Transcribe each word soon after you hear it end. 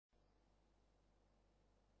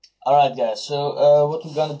Alright guys, so what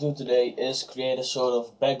we're gonna do today is create a sort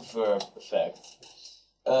of backverb effect.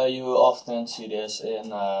 You will often see this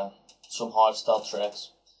in some hardstyle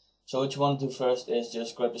tracks. So what you want to do first is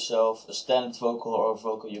just grab yourself a standard vocal or a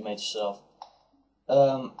vocal you made yourself.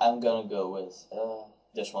 I'm gonna go with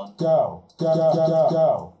this one. Go.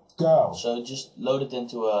 So just load it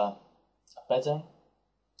into a pattern.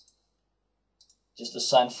 Just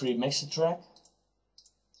assign free mixer track.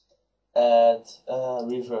 Add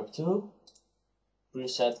reverb 2,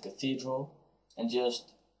 preset cathedral, and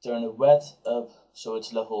just turn the wet up so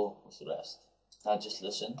it's level with the rest. Now just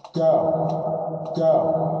listen. Go.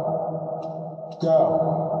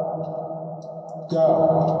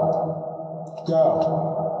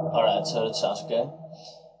 Alright, so that sounds okay.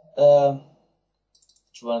 What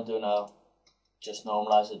you want to do now, just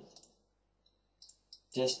normalize it.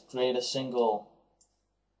 Just create a single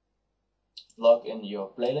block in your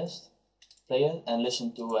playlist. Play it and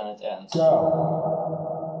listen to when it ends.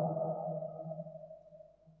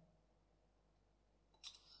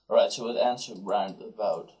 Alright, so it ends around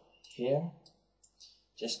about here.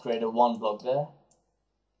 Just create a one block there.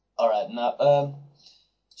 Alright, now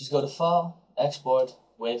just go to File, Export,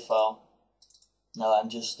 Wave File. Now I'm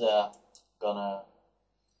just gonna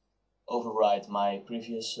override my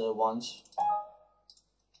previous ones.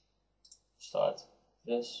 Start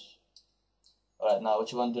this. Alright, now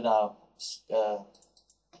what you want to do now is go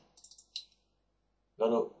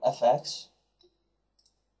to FX.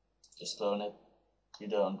 Just clone it. You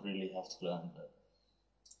don't really have to clone it. But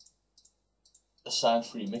assign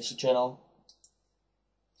free mixer channel.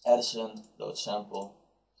 Addison, load sample.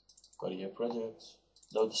 Go to your projects.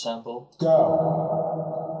 Load the sample.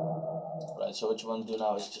 Right, so what you want to do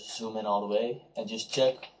now is just zoom in all the way and just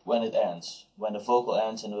check when it ends. When the vocal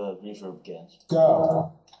ends and the reverb begins.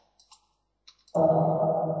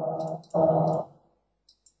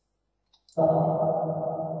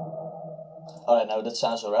 Alright, now that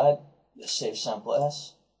sounds alright. Just save sample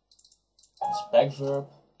as. It's backverb.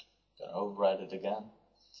 Gonna override it again.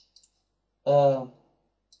 What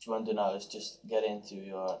you want to do now is just get into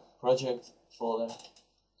your project folder,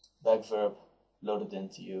 backverb, load it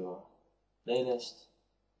into your playlist.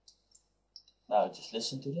 Now just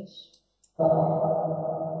listen to this. Now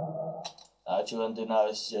what you want to do now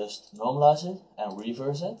is just normalize it and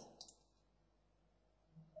reverse it.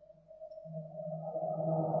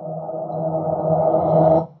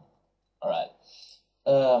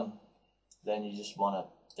 Then you just want to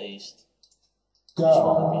paste this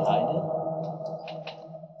one behind it.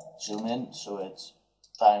 Zoom in so it's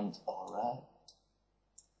timed alright.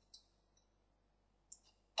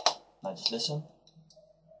 Now just listen.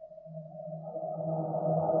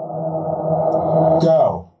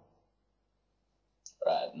 Go.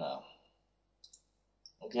 Right, now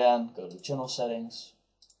again go to channel settings.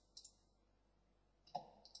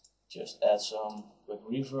 Just add some quick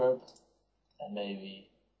reverb and maybe,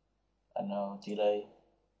 I don't know, delay.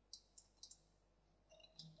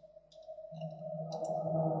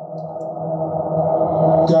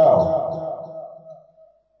 Go.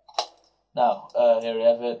 Now, here you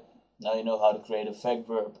have it. Now you know how to create a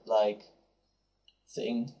backverb like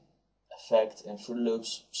thing, effect in Fruit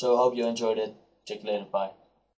Loops. So I hope you enjoyed it. Check you later, bye.